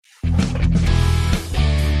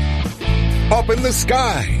up in the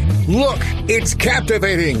sky. Look, it's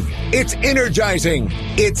captivating. It's energizing.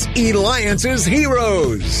 It's Eliance's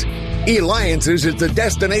Heroes. Eliance's is the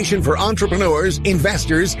destination for entrepreneurs,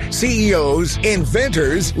 investors, CEOs,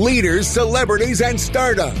 inventors, leaders, celebrities, and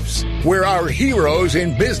startups, where our heroes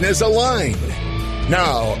in business align.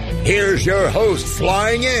 Now, here's your host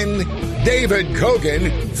flying in, David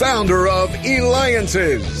Kogan, founder of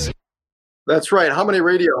Eliance's. That's right. How many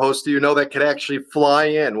radio hosts do you know that could actually fly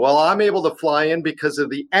in? Well, I'm able to fly in because of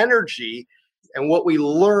the energy and what we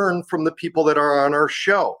learn from the people that are on our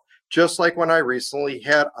show. Just like when I recently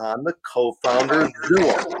had on the co-founder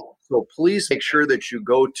duo. So please make sure that you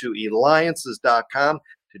go to eliances.com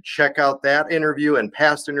to check out that interview and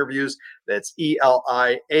past interviews. That's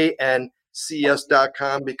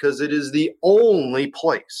ELIANCS.com, because it is the only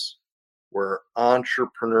place where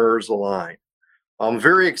entrepreneurs align. I'm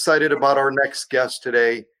very excited about our next guest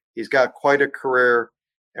today. He's got quite a career,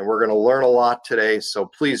 and we're going to learn a lot today. So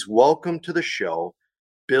please welcome to the show,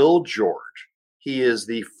 Bill George. He is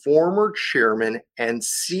the former chairman and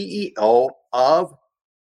CEO of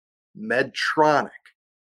Medtronic,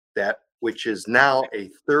 which is now a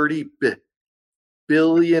 $30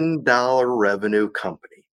 billion revenue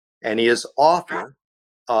company. And he is author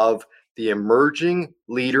of the Emerging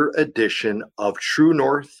Leader edition of True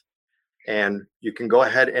North. And you can go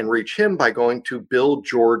ahead and reach him by going to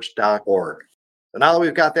billgeorge.org. So now that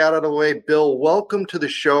we've got that out of the way, Bill, welcome to the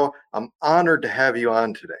show. I'm honored to have you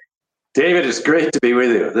on today. David, it's great to be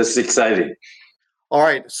with you. This is exciting. All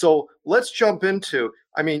right. So let's jump into,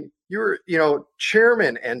 you're,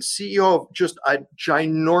 chairman and CEO of just a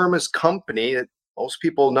ginormous company that most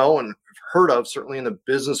people know and have heard of, certainly in the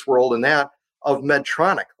business world, and that of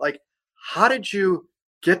Medtronic. Like, how did you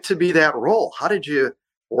get to be that role? How did you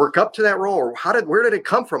work up to that role, or where did it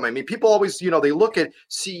come from? I mean, people always, they look at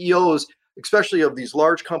CEOs, especially of these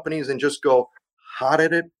large companies, and just go, how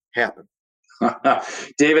did it happen?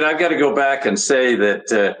 David, I've got to go back and say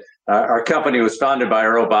that our company was founded by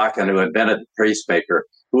Earl Bakken, who invented the pacemaker,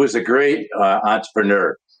 who was a great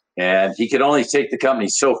entrepreneur, and he could only take the company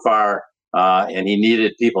so far, and he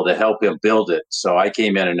needed people to help him build it. So I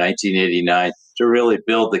came in 1989 to really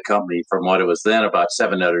build the company from what it was then, about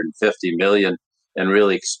 $750 million, and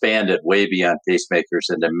really expanded way beyond pacemakers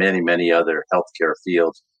into many, many other healthcare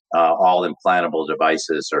fields, all implantable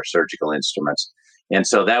devices or surgical instruments. And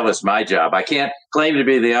so that was my job. I can't claim to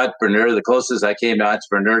be the entrepreneur. The closest I came to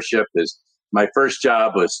entrepreneurship is my first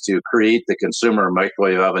job was to create the consumer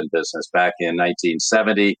microwave oven business back in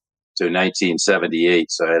 1970 to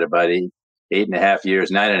 1978. So I had about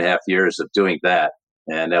 9.5 years of doing that.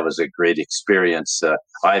 And that was a great experience.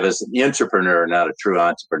 I was an entrepreneur, not a true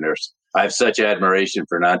entrepreneur. I have such admiration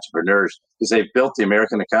for entrepreneurs because they've built the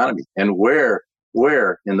American economy. And where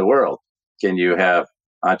in the world can you have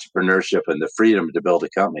entrepreneurship and the freedom to build a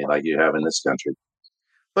company like you have in this country?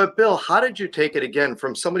 But Bill, how did you take it again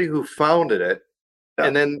from somebody who founded it,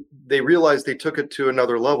 and then they realized they took it to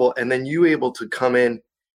another level, and then you able to come in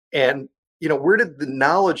and, where did the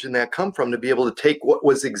knowledge in that come from to be able to take what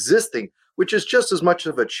was existing, which is just as much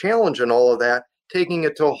of a challenge in all of that, taking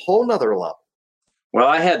it to a whole nother level? Well,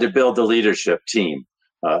 I had to build the leadership team,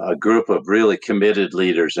 a group of really committed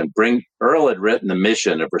leaders, and Earl had written the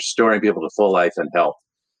mission of restoring people to full life and health.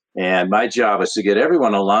 And my job was to get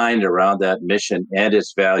everyone aligned around that mission and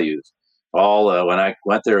its values. When I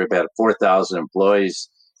went there, about 4,000 employees.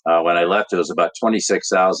 When I left, it was about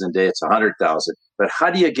 26,000 a day. It's 100,000. But how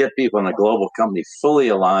do you get people in a global company fully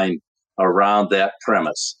aligned around that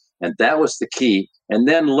premise? And that was the key. And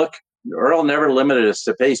then look, Earl never limited us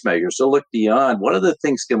to pacemakers. So look beyond. What other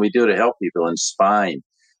things can we do to help people in spine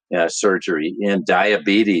surgery, in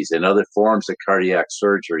diabetes, and other forms of cardiac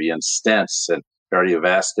surgery, and stents and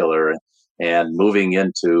cardiovascular, and moving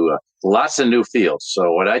into lots of new fields.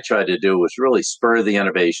 So what I tried to do was really spur the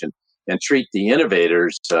innovation and treat the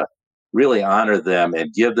innovators, really honor them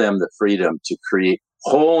and give them the freedom to create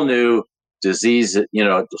whole new disease,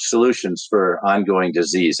 solutions for ongoing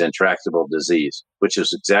disease, intractable disease, which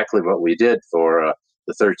is exactly what we did for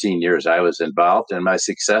the 13 years I was involved, and my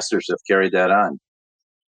successors have carried that on.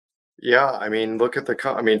 Yeah, look at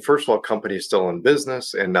first of all, company is still in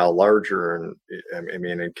business and now larger, and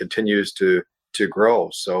it continues to grow.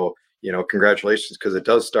 So, congratulations, because it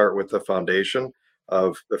does start with the foundation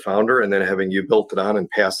of the founder, and then having you built it on and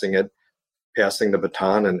passing the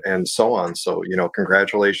baton and so on. So,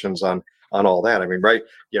 congratulations on all that. Right.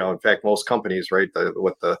 In fact, most companies, right,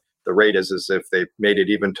 what the rate is if they made it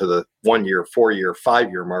even to the 1 year, 4 year, 5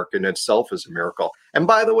 year mark in itself is a miracle. And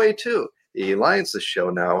by the way, too, the Eliance's show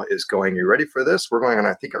now is going, you ready for this? We're going on,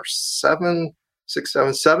 I think, our sixth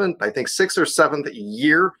or seventh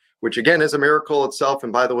year which again is a miracle itself.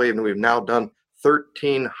 And by the way, we've now done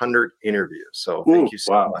 1,300 interviews. So thank you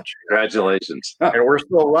so much. Congratulations. And we're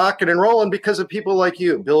still rocking and rolling because of people like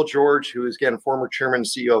you. Bill George, who is, again, former chairman and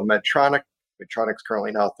CEO of Medtronic. Medtronic's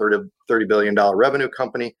currently now a $30 billion revenue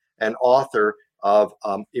company, and author of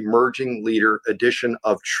Emerging Leader edition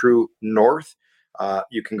of True North.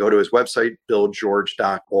 You can go to his website,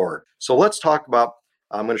 billgeorge.org. So let's talk about,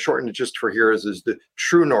 I'm going to shorten it just for here, is the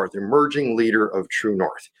True North, Emerging Leader of True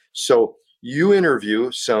North. So you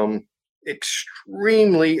interview some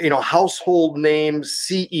extremely, household name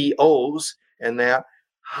CEOs, and that.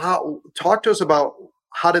 Talk to us about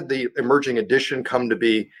how did the Emerging Edition come to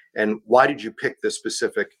be, and why did you pick the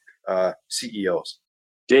specific CEOs?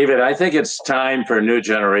 David, I think it's time for a new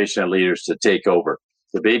generation of leaders to take over.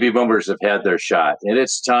 The baby boomers have had their shot, and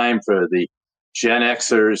it's time for the Gen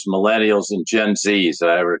Xers, millennials, and Gen Zs.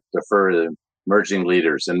 I refer to the emerging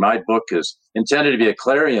leaders. And my book is intended to be a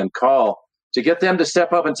clarion call to get them to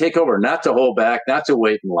step up and take over, not to hold back, not to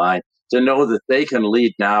wait in line, to know that they can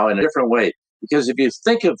lead now in a different way. Because if you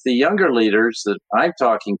think of the younger leaders that I'm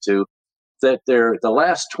talking to, that the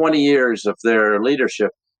last 20 years of their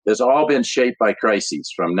leadership has all been shaped by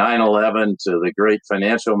crises, from 9/11 to the great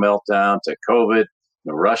financial meltdown to COVID,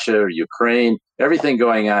 Russia, Ukraine, everything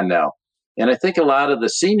going on now. And I think a lot of the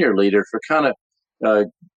senior leaders were kind of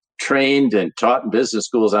trained and taught in business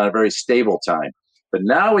schools on a very stable time. But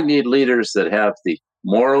now we need leaders that have the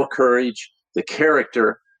moral courage, the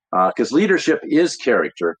character, because leadership is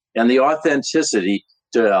character, and the authenticity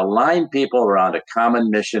to align people around a common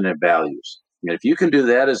mission and values. I mean, if you can do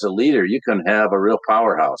that as a leader, you can have a real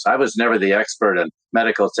powerhouse. I was never the expert in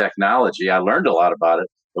medical technology. I learned a lot about it,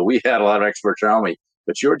 but we had a lot of experts around me.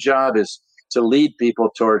 But your job is to lead people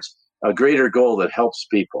towards a greater goal that helps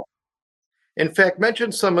people. In fact,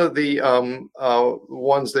 mention some of the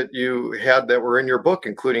ones that you had that were in your book,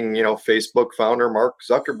 including, Facebook founder Mark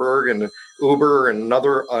Zuckerberg and Uber and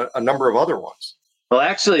a number of other ones. Well,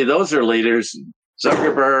 actually, those are leaders,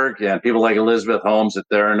 Zuckerberg and people like Elizabeth Holmes at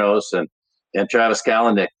Theranos and Travis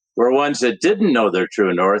Kalanick were ones that didn't know their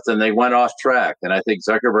true north, and they went off track. And I think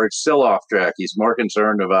Zuckerberg's still off track. He's more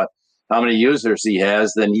concerned about how many users he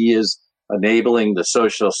has than he is enabling the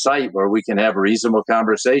social site where we can have reasonable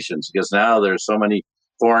conversations, because now there's so many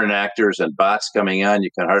foreign actors and bots coming on, you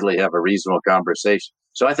can hardly have a reasonable conversation.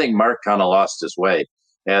 So I think Mark kind of lost his way,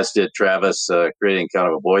 as did Travis, creating kind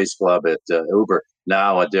of a boys club at Uber.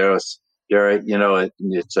 Now, it's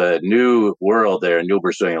a new world there, and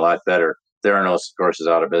Uber's doing a lot better. Theranos, of course, is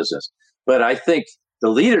out of business. But I think the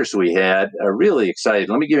leaders we had are really excited.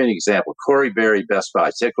 Let me give you an example. Corey Berry, Best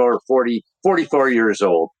Buy, took over 44 years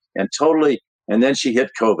old, and then she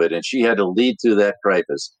hit COVID, and she had to lead through that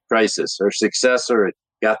crisis. Her predecessor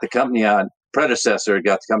got the company on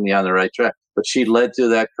the right track, but she led through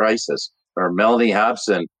that crisis. Or Melanie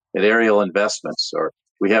Hobson at Ariel Investments, or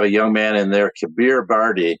we have a young man in there, Kabir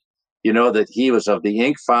Bardhi. You know that he was of the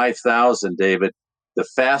Inc. 5000, David, the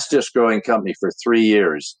fastest growing company for 3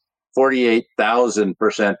 years,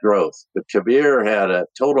 48,000% growth. But Kabir had a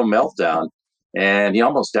total meltdown, and he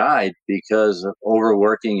almost died because of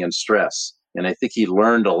overworking and stress. And I think he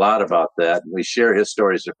learned a lot about that. We share his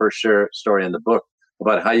story as the first story in the book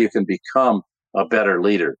about how you can become a better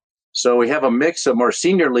leader. So we have a mix of more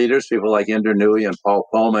senior leaders, people like Inder Nui and Paul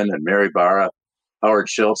Pullman and Mary Barra, Howard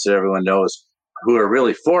Schultz, that everyone knows, who are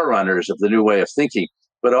really forerunners of the new way of thinking,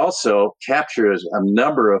 but also captures a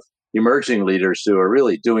number of emerging leaders who are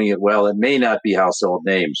really doing it well. It may not be household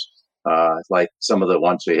names, like some of the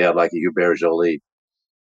ones we had, like Hubert Joly.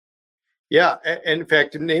 Yeah, in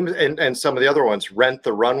fact, names and some of the other ones, Rent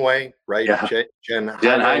the Runway, right? Yeah. Jen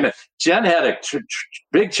Hyman. Jen had a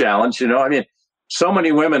big challenge, I mean, so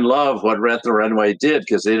many women love what Rent the Runway did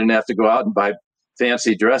because they didn't have to go out and buy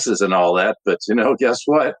fancy dresses and all that. But, guess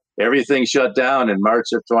what? Everything shut down in March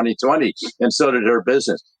of 2020, and so did her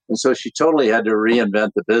business. And so she totally had to reinvent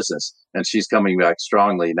the business, and she's coming back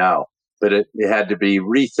strongly now. But it had to be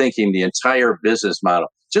rethinking the entire business model,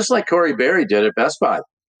 just like Corey Berry did at Best Buy,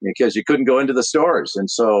 because you couldn't go into the stores. And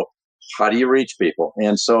so how do you reach people?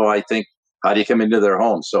 And so I think, how do you come into their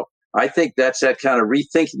homes? So I think that's that kind of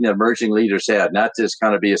rethinking that emerging leaders had, not just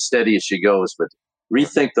kind of be as steady as she goes, but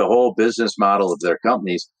rethink the whole business model of their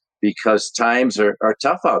companies, because times are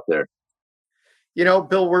tough out there.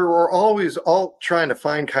 Bill, we're always all trying to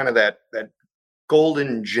find kind of that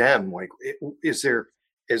golden gem. Like, is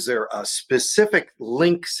there a specific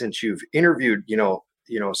link, since you've interviewed,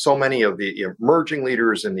 so many of the emerging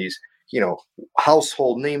leaders and these,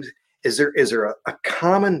 household names? Is there a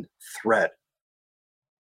common thread?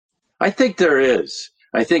 I think there is.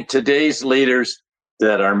 I think today's leaders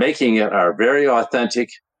that are making it are very authentic.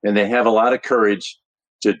 and they have a lot of courage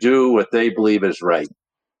to do what they believe is right.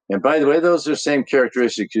 And by the way, those are the same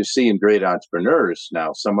characteristics you see in great entrepreneurs.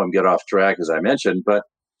 Now, some of them get off track, as I mentioned, but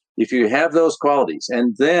if you have those qualities,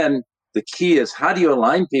 and then the key is, how do you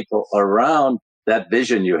align people around that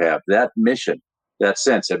vision you have, that mission, that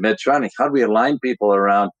sense? At Medtronic, how do we align people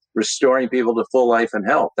around restoring people to full life and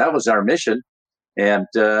health? That was our mission. And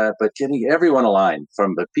but getting everyone aligned,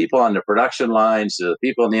 from the people on the production lines to the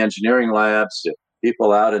people in the engineering labs to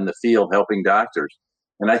people out in the field helping doctors.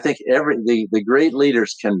 And I think the great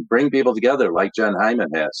leaders can bring people together, like John Hyman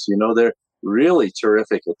has. They're really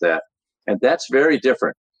terrific at that. And that's very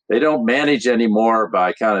different. They don't manage anymore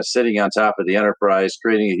by kind of sitting on top of the enterprise,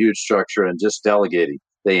 creating a huge structure and just delegating.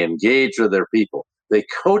 They engage with their people. They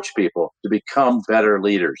coach people to become better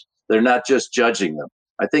leaders. They're not just judging them.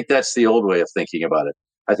 I think that's the old way of thinking about it.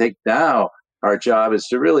 I think now our job is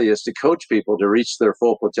to coach people to reach their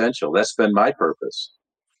full potential. That's been my purpose.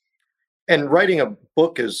 And writing a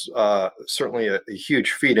book is certainly a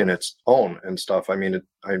huge feat in its own and stuff. I mean,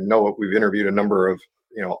 I know we've interviewed a number of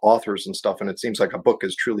authors and stuff, and it seems like a book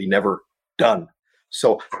is truly never done.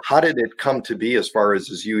 So how did it come to be, as far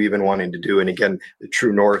as you even wanting to do, and again, the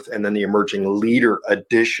True North, and then the Emerging Leader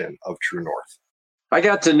edition of True North? I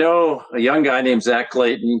got to know a young guy named Zach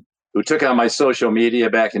Clayton, who took on my social media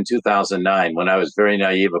back in 2009 when I was very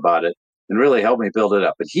naive about it, and really helped me build it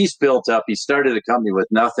up. But he's built up. He started a company with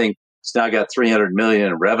nothing. He's now got 300 million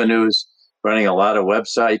in revenues, running a lot of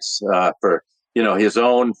websites for his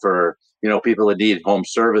own, for people that need home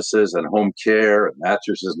services and home care and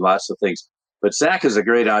mattresses and lots of things. But Zach is a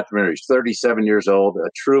great entrepreneur. He's 37 years old, a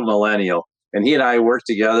true millennial, and he and I worked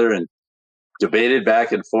together and debated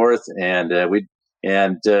back and forth, and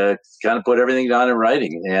kind of put everything down in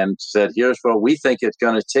writing and said, here's what we think it's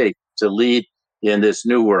going to take to lead in this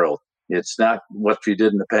new world. It's not what we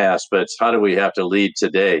did in the past, but it's how do we have to lead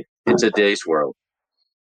today in today's world.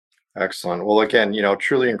 Excellent. Well, again,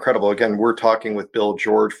 truly incredible. Again, we're talking with Bill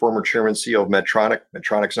George, former chairman, CEO of Medtronic.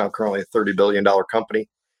 Medtronic's now currently a $30 billion company.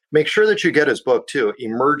 Make sure that you get his book too,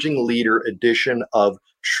 Emerging Leader edition of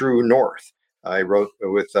True North. I wrote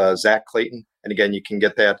with Zach Clayton. And again, you can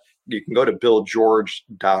get that. You can go to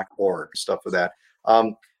billgeorge.org, stuff with that.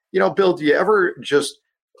 Bill, do you ever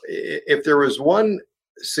if there was one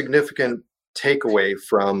significant takeaway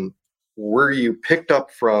from where you picked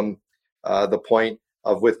up from the point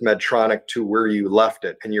of with Medtronic to where you left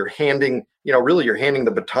it, and you're handing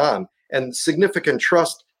the baton and significant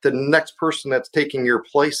trust to the next person that's taking your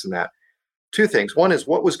place in that. Two things. One is,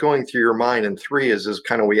 what was going through your mind? And three is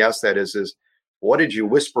kind of, we asked that is what did you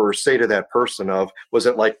whisper or say to that person? Was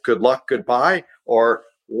it like, good luck, goodbye, or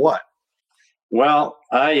what? Well,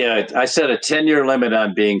 I set a 10-year limit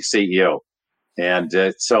on being CEO. And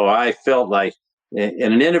so I felt like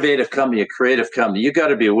in an innovative company, a creative company, you got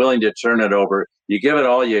to be willing to turn it over. You give it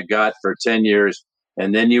all you got for 10 years,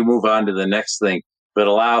 and then you move on to the next thing, but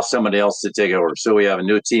allow somebody else to take over. So we have a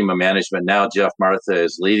new team of management. Now Jeff Martha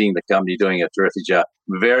is leading the company, doing a terrific job.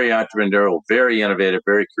 Very entrepreneurial, very innovative,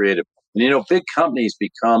 very creative. And big companies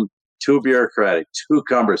become too bureaucratic, too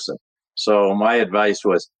cumbersome. So my advice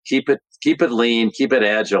was keep it lean, keep it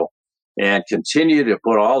agile, and continue to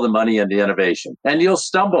put all the money into innovation. And you'll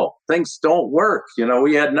stumble. Things don't work.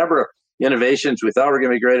 We had a number of innovations we thought were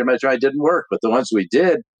going to be great at Medtronic. Didn't work, but the ones we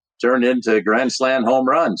did turned into grand slam home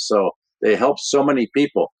runs. So they helped so many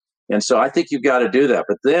people. And so I think you've got to do that.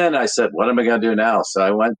 But then I said, what am I going to do now?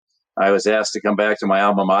 So I was asked to come back to my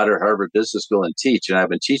alma mater, Harvard Business School, and teach. And I've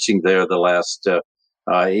been teaching there the last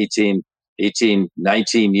 19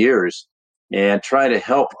 years and try to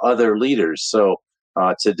help other leaders. So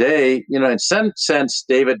today, in some sense,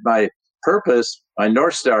 David, my purpose, my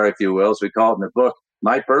North Star, if you will, as we call it in the book,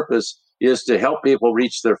 my purpose is to help people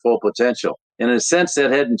reach their full potential. And in a sense,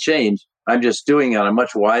 that hadn't changed. I'm just doing it on a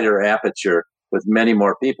much wider aperture with many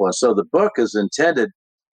more people. And so the book is intended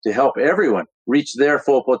to help everyone reach their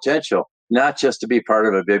full potential, not just to be part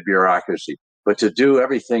of a big bureaucracy, but to do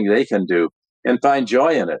everything they can do and find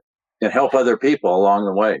joy in it and help other people along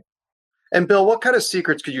the way. And Bill, what kind of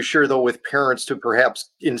secrets could you share, though, with parents to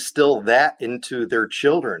perhaps instill that into their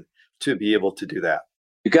children to be able to do that?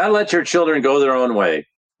 You got to let your children go their own way.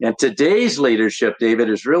 And today's leadership, David,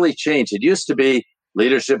 has really changed. It used to be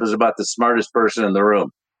leadership is about the smartest person in the room.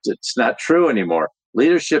 It's not true anymore.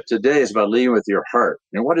 Leadership today is about leading with your heart.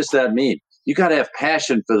 And what does that mean? You got to have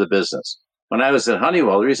passion for the business. When I was at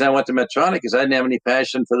Honeywell, the reason I went to Medtronic is I didn't have any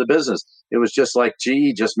passion for the business. It was just like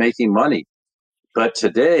GE, just making money. But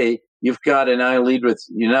today, you've got to now lead with,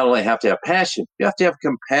 you not only have to have passion, you have to have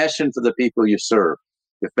compassion for the people you serve.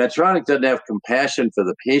 If Medtronic doesn't have compassion for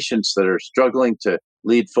the patients that are struggling to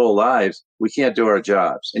lead full lives, we can't do our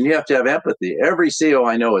jobs. And you have to have empathy. Every CEO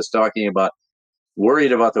I know is talking about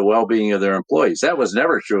worried about the well-being of their employees. That was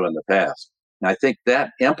never true in the past. And I think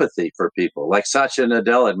that empathy for people, like Satya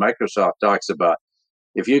Nadella at Microsoft talks about,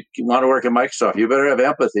 if you want to work at Microsoft, you better have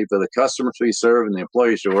empathy for the customers we serve and the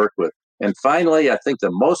employees you work with. And finally, I think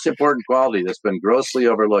the most important quality that's been grossly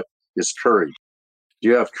overlooked is courage.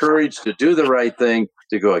 You have courage to do the right thing,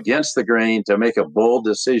 to go against the grain, to make a bold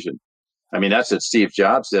decision. I mean, that's what Steve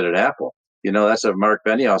Jobs did at Apple. That's what Mark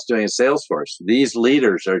Benioff's doing at Salesforce. These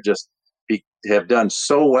leaders are have done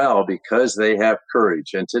so well because they have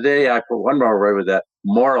courage. And today I put one more word with that,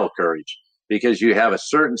 moral courage, because you have a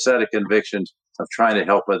certain set of convictions of trying to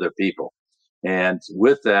help other people. And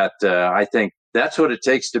with that, I think that's what it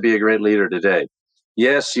takes to be a great leader today.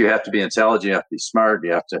 Yes, you have to be intelligent, you have to be smart,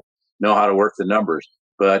 you have to know how to work the numbers,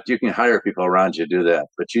 but you can hire people around you to do that.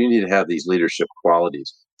 But you need to have these leadership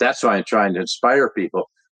qualities. That's why I'm trying to inspire people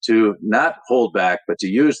to not hold back, but to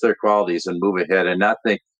use their qualities and move ahead and not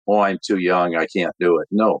think, oh, I'm too young, I can't do it.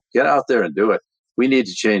 No, get out there and do it. We need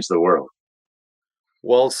to change the world.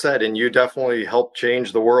 Well said, and you definitely help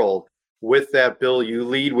change the world. With that, Bill, you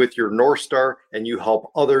lead with your North Star and you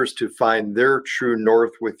help others to find their true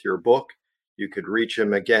north with your book. You could reach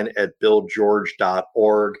him again at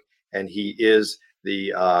billgeorge.org, and he is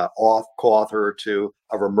the co-author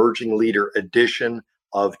of Emerging Leader edition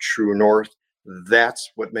of True North.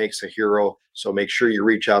 That's what makes a hero. So make sure you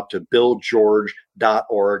reach out to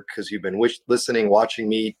billgeorge.org, because you've been listening, watching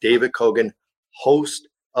me, David Kogan, host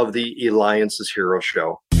of the Alliances Hero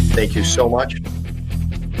Show. Thank you so much.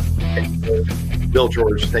 And Bill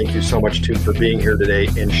George, thank you so much too for being here today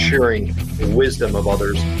and sharing the wisdom of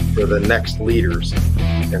others for the next leaders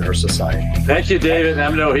in our society. Thank you, David.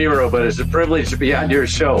 I'm no hero, but it's a privilege to be on your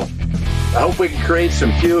show. I hope we can create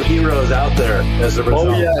some few heroes out there as a result.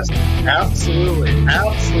 Oh, yes. Absolutely.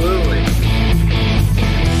 Absolutely.